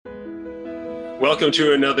Welcome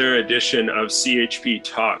to another edition of CHP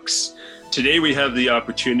Talks. Today we have the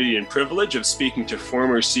opportunity and privilege of speaking to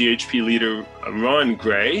former CHP leader Ron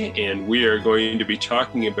Gray, and we are going to be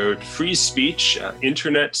talking about free speech,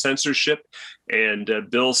 internet censorship, and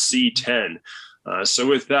Bill C-10. So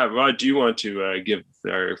with that, Rod, do you want to give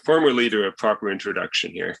our former leader a proper introduction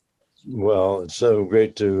here? Well, it's so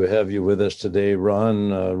great to have you with us today,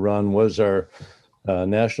 Ron. Ron was our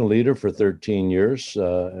national leader for 13 years,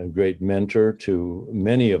 a great mentor to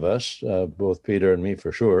many of us, both Peter and me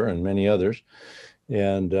for sure, and many others.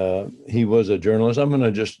 And he was a journalist. I'm going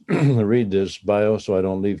to just read his bio so I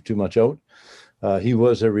don't leave too much out. He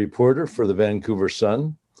was a reporter for the Vancouver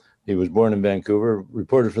Sun. He was born in Vancouver,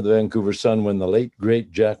 reported for the Vancouver Sun when the late,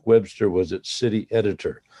 great Jack Webster was its city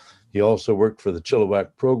editor. He also worked for the Chilliwack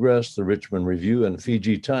Progress, the Richmond Review, and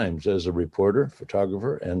Fiji Times as a reporter,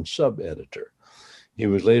 photographer, and sub-editor. He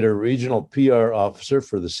was later regional PR officer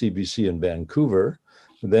for the CBC in Vancouver,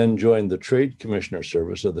 then joined the Trade Commissioner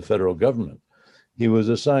Service of the federal government. He was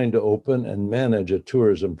assigned to open and manage a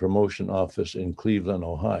tourism promotion office in Cleveland,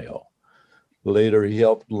 Ohio. Later, he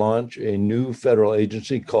helped launch a new federal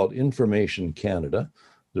agency called Information Canada,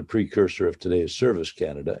 the precursor of today's Service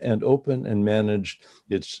Canada, and opened and managed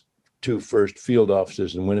its two first field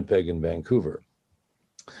offices in Winnipeg and Vancouver.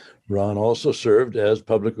 Ron also served as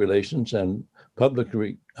public relations and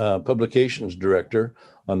publications director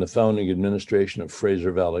on the founding administration of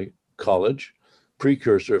Fraser Valley College,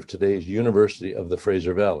 precursor of today's University of the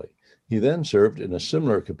Fraser Valley. He then served in a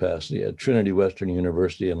similar capacity at Trinity Western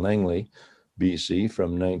University in Langley, BC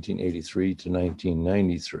from 1983 to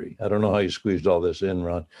 1993. I don't know how you squeezed all this in,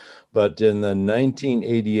 Ron, but in the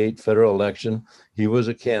 1988 federal election, he was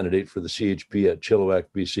a candidate for the CHP at Chilliwack,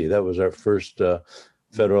 BC. That was our first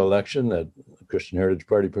federal election that the Christian Heritage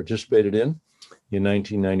Party participated in. In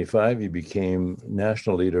 1995, he became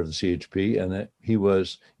national leader of the CHP, and he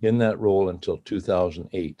was in that role until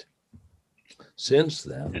 2008. Since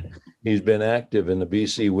then, he's been active in the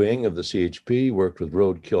BC wing of the CHP, worked with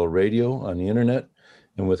Roadkill Radio on the internet,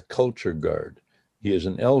 and with Culture Guard. He is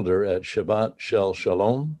an elder at Shabbat Shel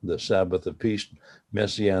Shalom, the Sabbath of Peace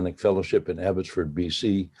Messianic Fellowship in Abbotsford,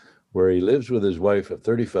 BC, where he lives with his wife of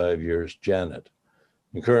 35 years, Janet.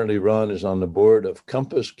 And currently, Ron is on the board of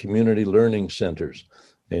Compass Community Learning Centers,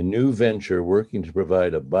 a new venture working to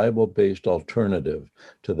provide a Bible-based alternative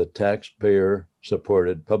to the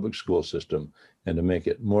taxpayer-supported public school system and to make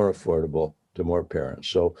it more affordable to more parents.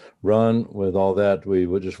 So, Ron, with all that, we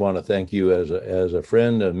would just want to thank you as a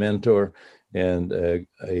friend, a mentor, and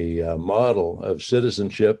a model of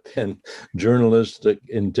citizenship and journalistic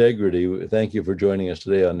integrity. Thank you for joining us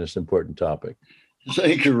today on this important topic.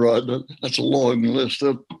 Thank you, Rod. That's a long list.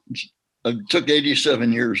 It took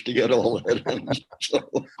 87 years to get all that in.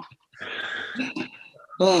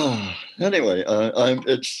 So, anyway,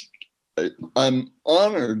 I'm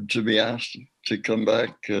honored to be asked to come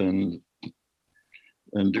back and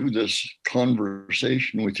do this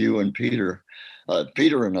conversation with you and Peter.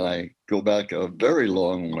 Peter and I go back a very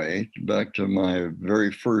long way, back to my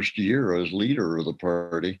very first year as leader of the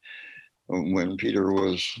party, when Peter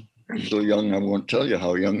was so young. I won't tell you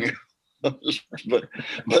how young he was, but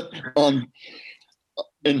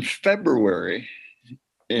in February,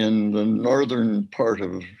 in the northern part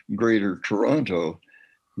of Greater Toronto,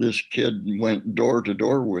 this kid went door to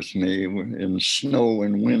door with me in snow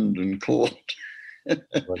and wind and cold.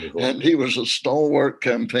 And he was a stalwart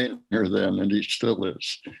campaigner then, and he still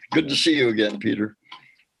is. Good to see you again, Peter.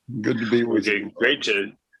 Good to be with you. Great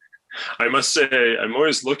to. I must say, I'm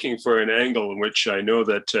always looking for an angle in which I know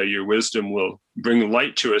that your wisdom will bring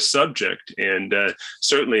light to a subject, and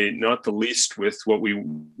certainly not the least with what we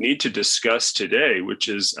need to discuss today, which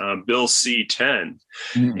is Bill C-10.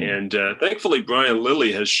 And thankfully, Brian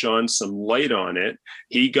Lilly has shone some light on it.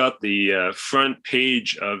 He got the front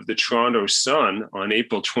page of the Toronto Sun on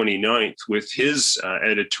April 29th with his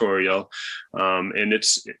editorial. And it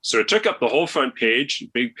took up the whole front page,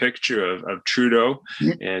 big picture of Trudeau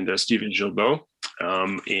and Stephen Guilbeault.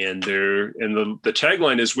 And the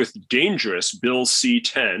tagline is, with dangerous Bill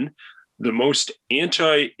C-10, the most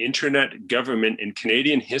anti-internet government in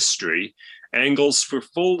Canadian history, angles for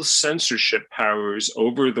full censorship powers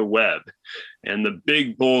over the web. And the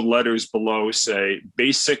big bold letters below say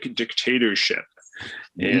basic dictatorship.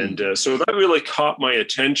 And so that really caught my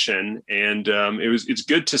attention, and it's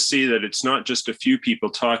good to see that it's not just a few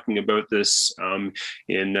people talking about this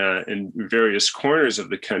in various corners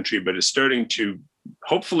of the country, but it's starting to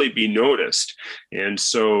hopefully be noticed. And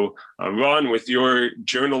so, Ron, with your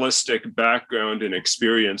journalistic background and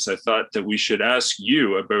experience, I thought that we should ask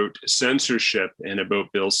you about censorship and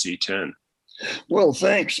about Bill C-10. Well,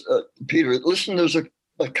 thanks, Peter. Listen, there's a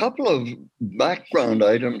couple of background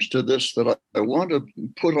items to this that I want to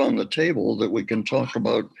put on the table that we can talk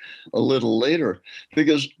about a little later,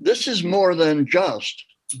 because this is more than just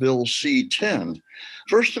Bill C-10.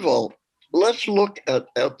 First of all, let's look at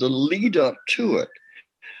the lead up to it.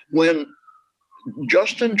 When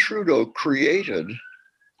Justin Trudeau created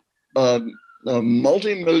a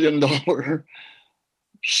multi-million-dollar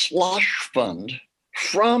slush fund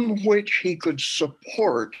from which he could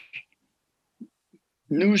support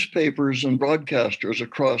newspapers and broadcasters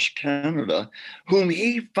across Canada, whom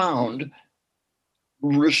he found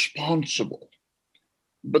responsible.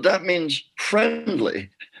 But that means friendly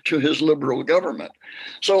to his Liberal government.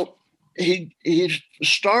 So he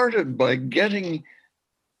started by getting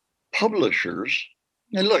publishers.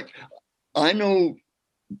 And look, I know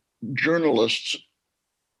journalists.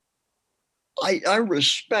 I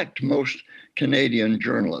respect most Canadian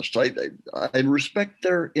journalists. I respect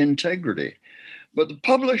their integrity. But the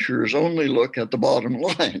publishers only look at the bottom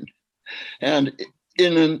line. And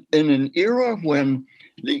in an era when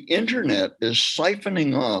the internet is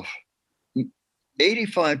siphoning off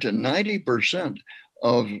 85 to 90%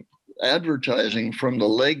 of advertising from the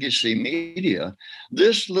legacy media,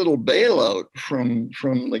 this little bailout from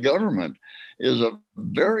the government is a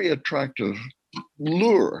very attractive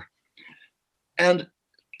lure. And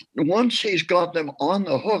once he's got them on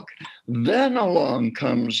the hook, then along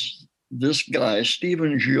comes this guy,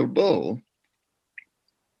 Steven Guilbeault.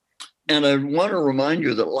 And I want to remind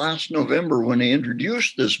you that last November, when he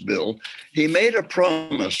introduced this bill, he made a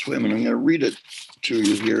promise. Wait a minute, I'm going to read it to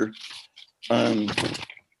you here.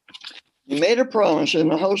 He made a promise in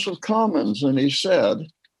the House of Commons, and he said,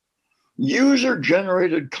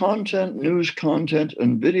 user-generated content, news content,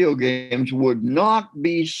 and video games would not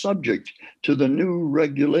be subject to the new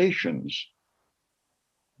regulations.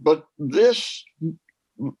 But this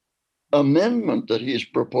amendment that he's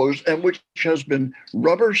proposed, and which has been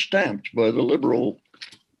rubber stamped by the Liberal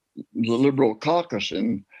caucus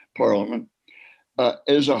in Parliament,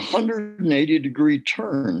 is a 180-degree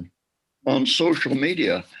turn on social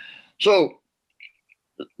media. So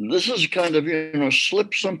this is kind of,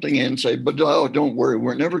 slip something in, say, but oh, don't worry,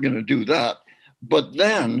 we're never going to do that. But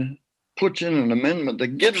then puts in an amendment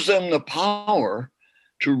that gives them the power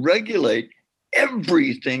to regulate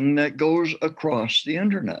everything that goes across the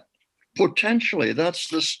internet. Potentially, that's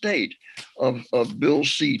the state of Bill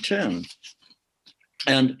C-10.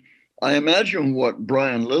 And I imagine what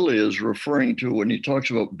Brian Lilley is referring to when he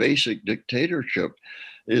talks about basic dictatorship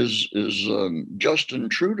is Justin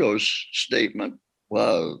Trudeau's statement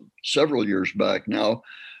several years back now,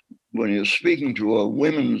 when he was speaking to a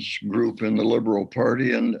women's group in the Liberal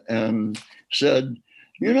Party and said,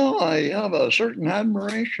 I have a certain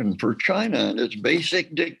admiration for China and its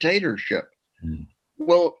basic dictatorship. Mm.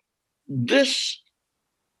 Well, this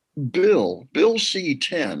bill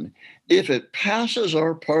C-10, if it passes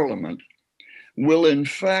our Parliament, will in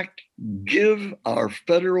fact give our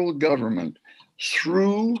federal government,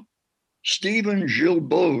 through Steven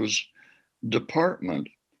Guilbeault's department,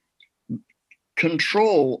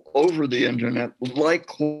 control over the internet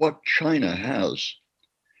like what China has.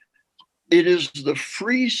 It is the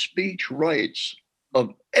free speech rights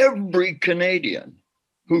of every Canadian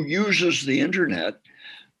who uses the internet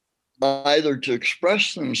either to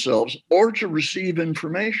express themselves or to receive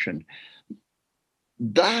information.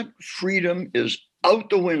 That freedom is out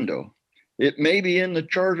the window. It may be in the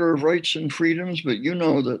Charter of Rights and Freedoms, but you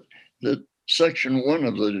know that Section 1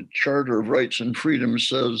 of the Charter of Rights and Freedoms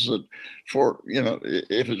says that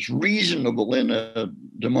if it's reasonable in a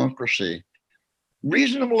democracy,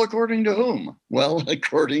 reasonable according to whom? Well,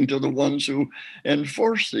 according to the ones who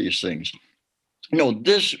enforce these things.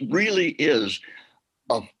 This really is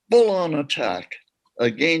a full-on attack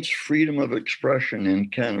against freedom of expression in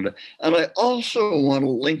Canada. And I also want to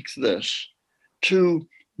link this to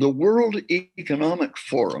the World Economic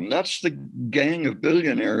Forum. That's the gang of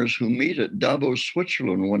billionaires who meet at Davos,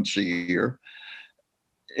 Switzerland once a year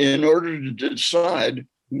in order to decide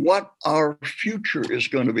what our future is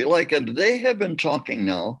going to be like. And they have been talking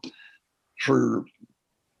now for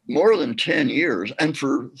more than 10 years and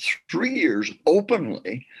for 3 years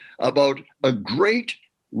openly about a great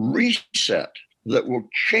reset that will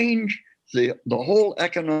change the whole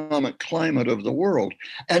economic climate of the world.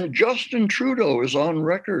 And Justin Trudeau is on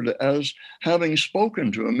record as having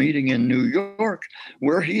spoken to a meeting in New York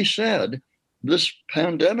where he said, this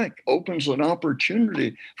pandemic opens an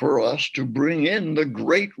opportunity for us to bring in the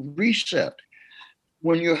Great Reset.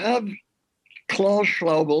 When you have Klaus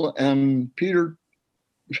Schwab and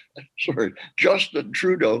Justin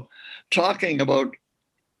Trudeau talking about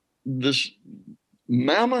this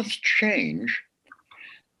mammoth change,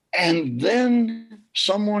 and then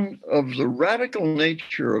someone of the radical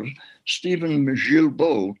nature of Stephen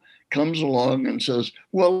Guilbeault comes along and says,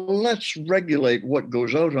 well, let's regulate what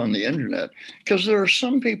goes out on the internet, because there are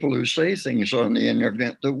some people who say things on the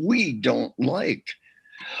internet that we don't like.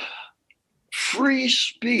 Free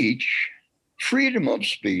speech, freedom of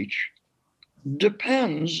speech,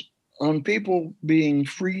 depends on people being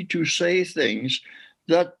free to say things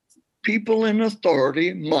that people in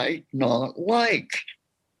authority might not like.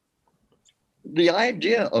 The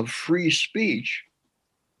idea of free speech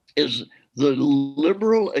is the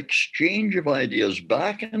liberal exchange of ideas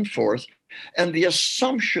back and forth, and the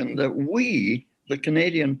assumption that we, the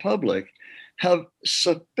Canadian public, have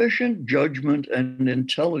sufficient judgment and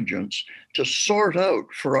intelligence to sort out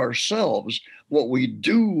for ourselves what we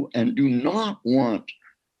do and do not want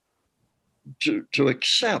to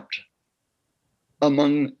accept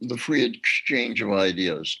among the free exchange of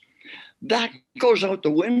ideas. That goes out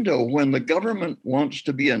the window when the government wants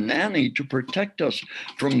to be a nanny to protect us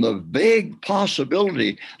from the vague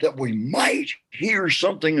possibility that we might hear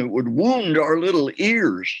something that would wound our little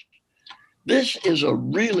ears. This is a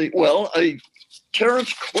really,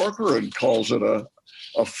 Terence Corcoran calls it a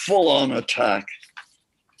full-on attack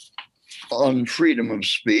on freedom of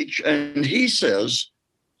speech. And he says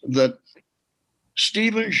that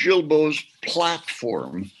Stephen Guilbeault's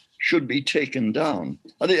platform should be taken down.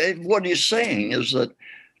 What he's saying is that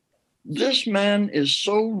this man is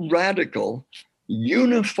so radical,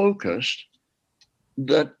 unifocused,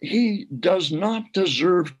 that he does not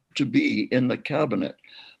deserve to be in the cabinet.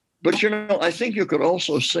 But, I think you could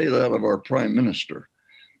also say that of our prime minister.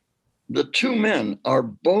 The two men are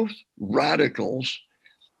both radicals,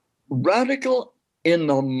 radical in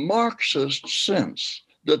the Marxist sense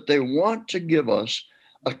that they want to give us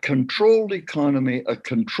a controlled economy, a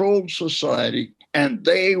controlled society, and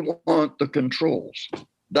they want the controls.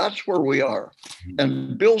 That's where we are.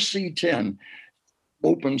 And Bill C-10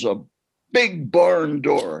 opens a big barn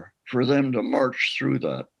door for them to march through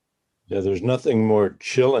that. Yeah, there's nothing more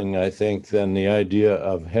chilling, I think, than the idea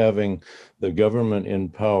of having the government in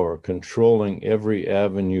power controlling every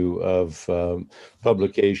avenue of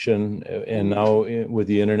publication. And now with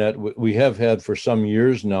the internet, we have had for some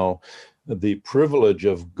years now the privilege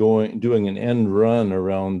of doing an end run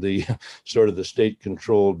around the sort of the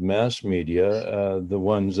state-controlled mass media, the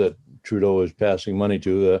ones that Trudeau is passing money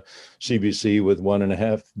to, CBC with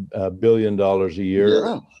 $1.5 billion a year.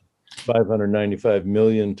 Yeah. 595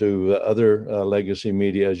 million to other legacy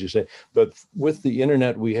media, as you say. But with the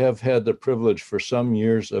internet, we have had the privilege for some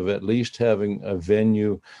years of at least having a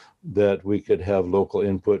venue that we could have local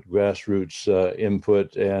input, grassroots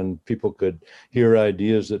input, and people could hear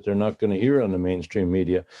ideas that they're not going to hear on the mainstream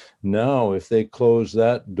media. Now, if they close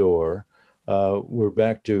that door, we're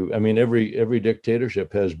back to, every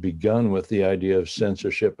dictatorship has begun with the idea of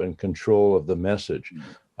censorship and control of the message.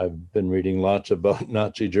 I've been reading lots about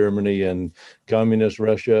Nazi Germany and communist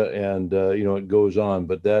Russia, and it goes on.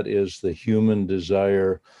 But that is the human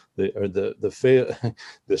desire, the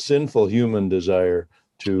sinful human desire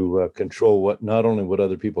to control not only what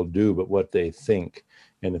other people do, but what they think.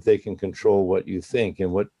 And if they can control what you think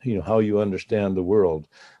and how you understand the world,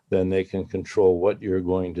 then they can control what you're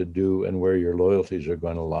going to do and where your loyalties are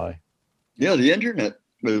going to lie. Yeah, the internet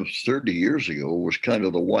 30 years ago was kind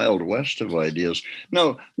of the Wild West of ideas.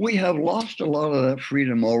 Now, we have lost a lot of that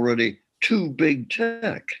freedom already to big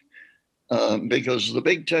tech, because the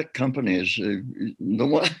big tech companies,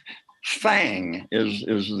 FANG is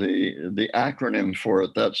the acronym for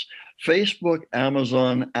it. That's Facebook,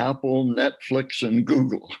 Amazon, Apple, Netflix, and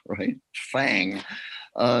Google, right? FANG.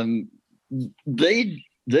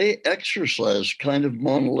 They exercise kind of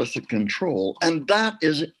monolithic control, and that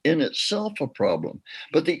is in itself a problem.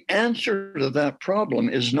 But the answer to that problem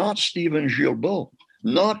is not Stephen Guilbeault,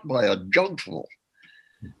 not by a jugful.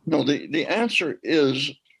 No, the answer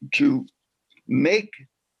is to make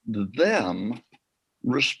them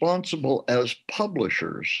responsible as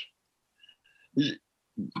publishers.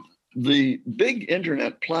 The big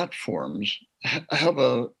internet platforms have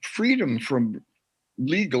a freedom from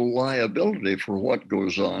legal liability for what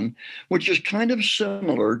goes on, which is kind of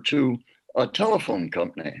similar to a telephone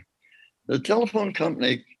company. The telephone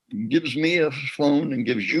company gives me a phone and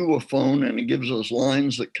gives you a phone, and it gives us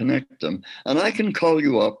lines that connect them. And I can call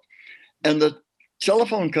you up, and the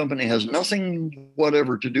telephone company has nothing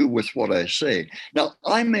whatever to do with what I say. Now,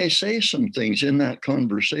 I may say some things in that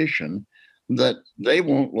conversation that they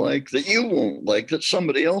won't like, that you won't like, that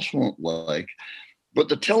somebody else won't like. But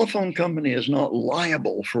the telephone company is not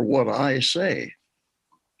liable for what I say.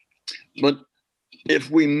 But if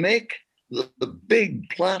we make the big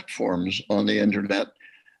platforms on the internet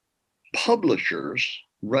publishers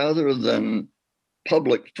rather than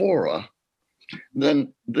public fora,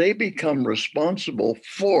 then they become responsible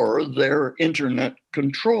for their internet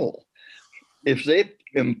control. If they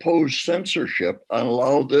impose censorship and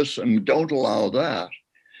allow this and don't allow that,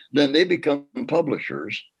 then they become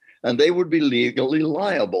publishers, and they would be legally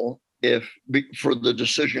liable for the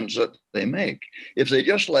decisions that they make. If they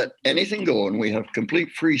just let anything go and we have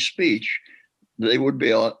complete free speech, then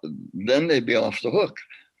they'd be off the hook.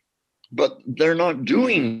 But they're not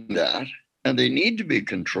doing that, and they need to be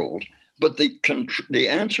controlled. But the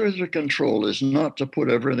answer to control is not to put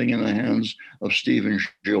everything in the hands of Steven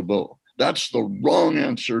Guilbeault. That's the wrong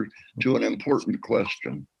answer to an important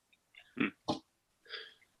question.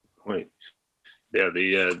 Right. Yeah,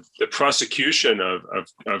 the prosecution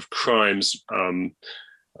of crimes.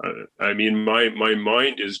 I mean, my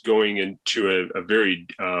mind is going into a very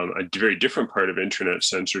different part of internet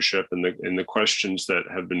censorship and the questions that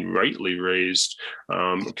have been rightly raised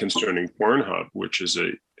concerning Pornhub, which is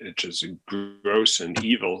a gross and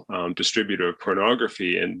evil distributor of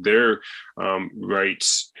pornography, and their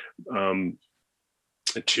rights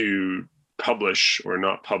to publish or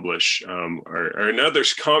not publish are another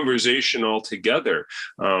conversation altogether.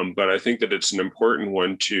 But I think that it's an important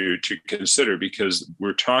one to consider, because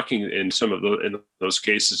we're talking in those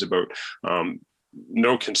cases about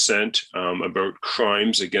no consent, about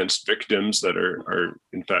crimes against victims that are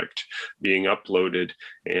in fact being uploaded,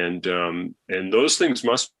 and those things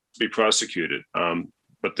must be prosecuted.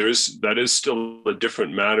 But that is still a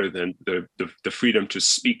different matter than the freedom to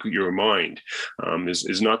speak your mind.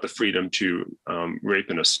 Is not the freedom to rape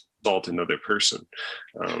and assault another person.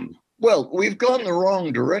 Well, we've gone the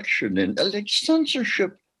wrong direction, and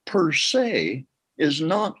censorship per se is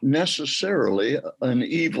not necessarily an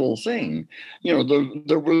evil thing.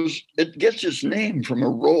 It gets its name from a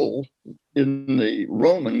role in the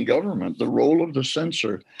Roman government. The role of the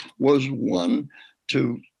censor was one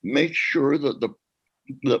to make sure that the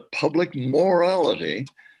public morality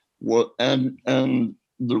and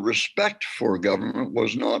the respect for government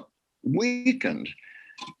was not weakened.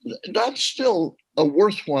 That's still a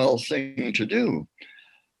worthwhile thing to do.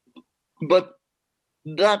 But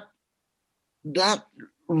that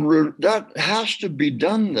has to be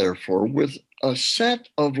done, therefore, with a set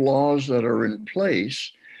of laws that are in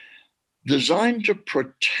place designed to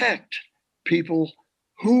protect people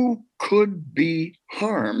who could be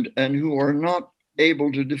harmed and who are not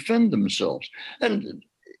able to defend themselves. And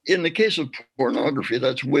in the case of pornography,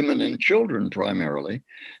 that's women and children primarily.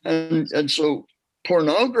 And so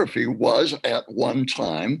pornography was at one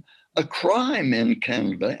time a crime in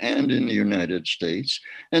Canada and in the United States.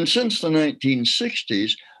 And since the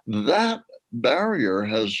 1960s, that barrier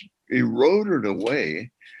has eroded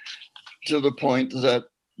away to the point that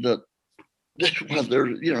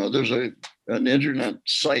there's an internet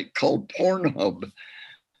site called Pornhub.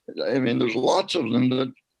 I mean, there's lots of them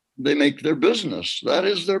that they make their business. That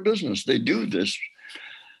is their business. They do this.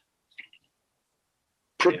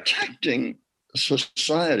 Protecting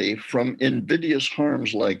society from invidious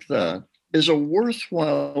harms like that is a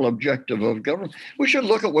worthwhile objective of government. We should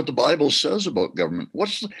look at what the Bible says about government.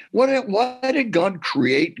 Why did God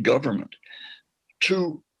create government?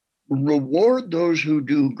 To reward those who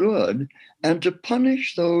do good and to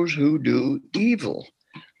punish those who do evil.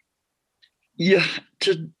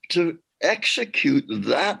 To execute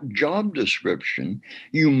that job description,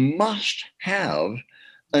 you must have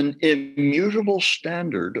an immutable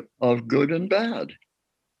standard of good and bad.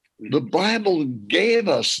 The Bible gave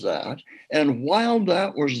us that, and while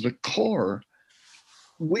that was the core,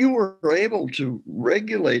 we were able to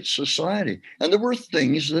regulate society. And there were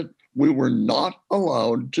things that we were not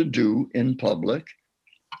allowed to do in public.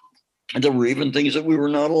 And there were even things that we were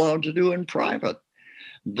not allowed to do in private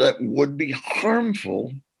that would be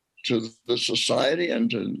harmful to the society and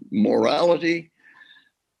to morality.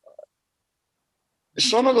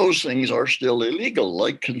 Some of those things are still illegal,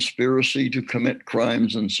 like conspiracy to commit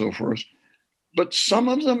crimes and so forth. But some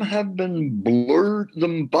of them have been blurred,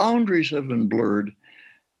 the boundaries have been blurred.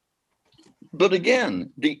 But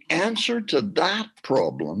again, the answer to that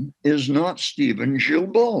problem is not Steven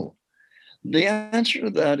Guilbeault. The answer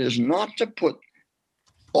to that is not to put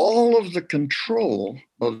all of the control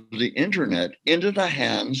of the internet into the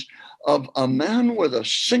hands of a man with a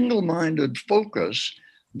single-minded focus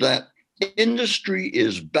that industry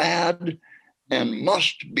is bad and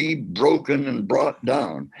must be broken and brought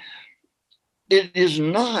down. It is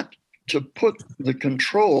not to put the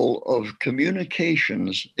control of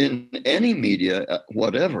communications in any media,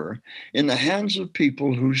 whatever, in the hands of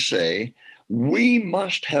people who say, We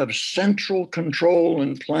must have central control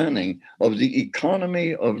and planning of the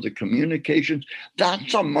economy, of the communications.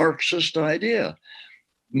 That's a Marxist idea.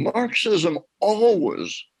 Marxism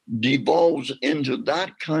always devolves into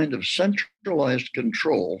that kind of centralized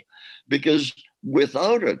control, because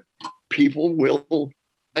without it, people will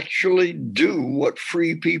actually do what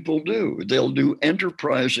free people do. They'll do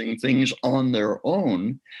enterprising things on their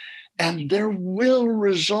own, and there will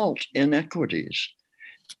result inequities.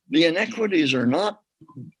 The inequities are not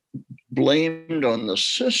blamed on the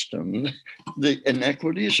system. The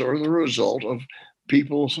inequities are the result of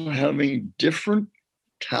people having different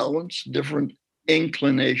talents, different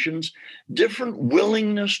inclinations, different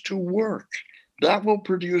willingness to work. That will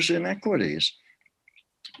produce inequities.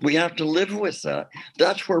 We have to live with that.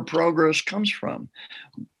 That's where progress comes from.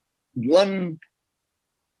 One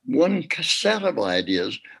set of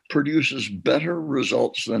ideas produces better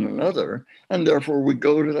results than another, and therefore we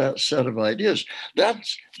go to that set of ideas. That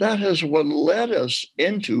is what led us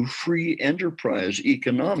into free enterprise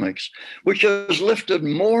economics, which has lifted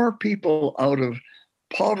more people out of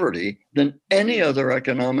poverty than any other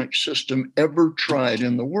economic system ever tried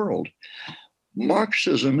in the world.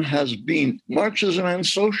 Marxism and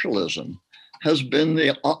socialism has been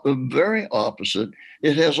the very opposite.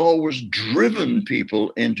 It has always driven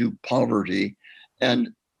people into poverty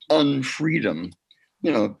and unfreedom.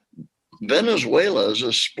 Venezuela is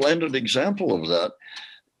a splendid example of that.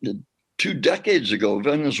 2 decades ago,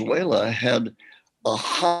 Venezuela had a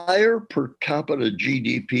higher per capita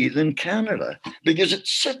GDP than Canada because it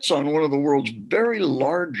sits on one of the world's very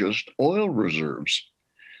largest oil reserves.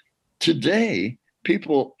 Today,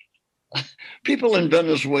 people in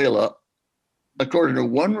Venezuela, according to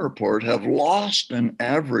one report, have lost an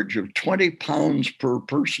average of 20 pounds per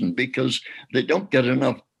person because they don't get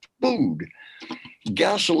enough food.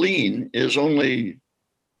 Gasoline is only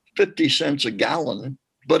 50 cents a gallon,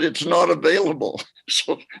 but it's not available.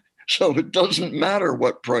 So it doesn't matter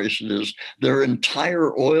what price it is. Their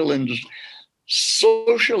entire oil industry.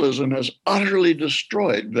 Socialism has utterly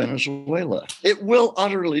destroyed Venezuela. It will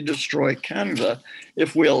utterly destroy Canada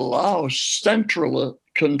if we allow central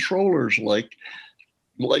controllers like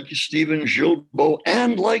Stephen Guilbeault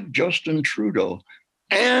and like Justin Trudeau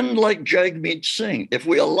and like Jagmeet Singh. If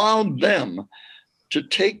we allow them to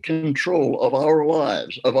take control of our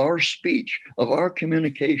lives, of our speech, of our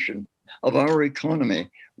communication, of our economy,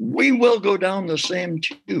 we will go down the same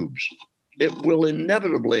tubes. It will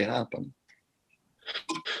inevitably happen.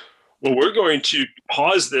 Well, we're going to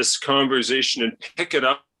pause this conversation and pick it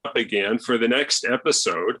up again for the next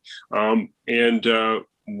episode.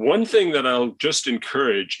 One thing that I'll just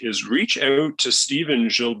encourage is reach out to Stephen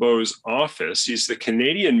Guilbeault's office. He's the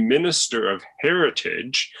Canadian Minister of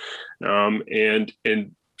Heritage, and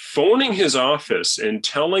phoning his office and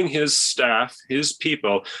telling his staff, his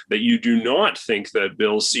people, that you do not think that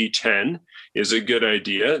Bill C-10 is a good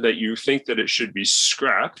idea, that you think that it should be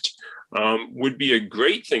scrapped, would be a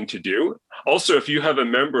great thing to do. Also, if you have a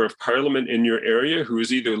member of parliament in your area who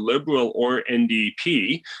is either Liberal or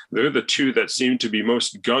NDP, they're the two that seem to be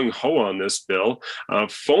most gung-ho on this bill,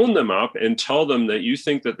 phone them up and tell them that you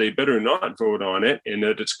think that they better not vote on it and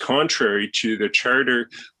that it's contrary to the Charter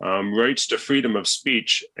rights to freedom of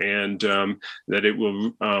speech, and that it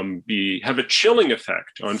will have a chilling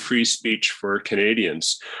effect on free speech for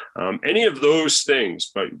Canadians. Any of those things,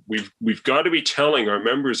 but we've got to be telling our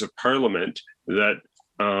members of parliament that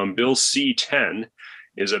Bill C-10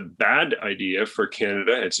 is a bad idea for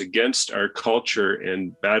Canada. It's against our culture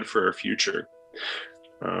and bad for our future.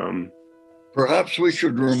 Perhaps we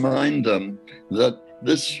should remind them that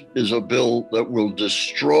this is a bill that will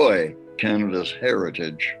destroy Canada's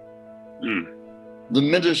heritage. The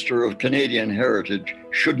Minister of Canadian Heritage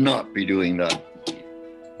should not be doing that.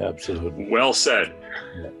 Absolutely. Well said.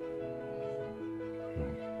 Yeah.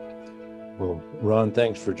 Well, Ron,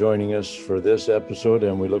 thanks for joining us for this episode,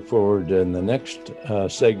 and we look forward in the next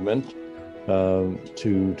segment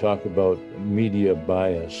to talk about media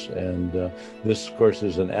bias. And this, of course,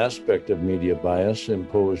 is an aspect of media bias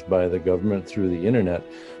imposed by the government through the internet.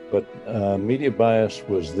 But media bias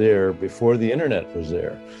was there before the internet was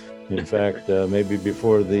there. In fact, maybe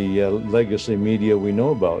before the legacy media we know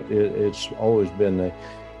about. It's always been the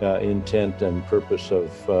intent and purpose of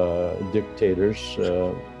dictators,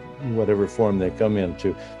 whatever form they come in,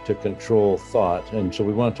 to control thought. And so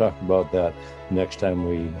we want to talk about that next time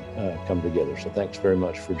we come together. So thanks very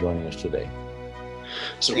much for joining us today.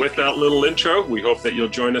 So with that little intro, we hope that you'll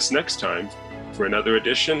join us next time for another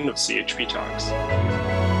edition of CHP Talks.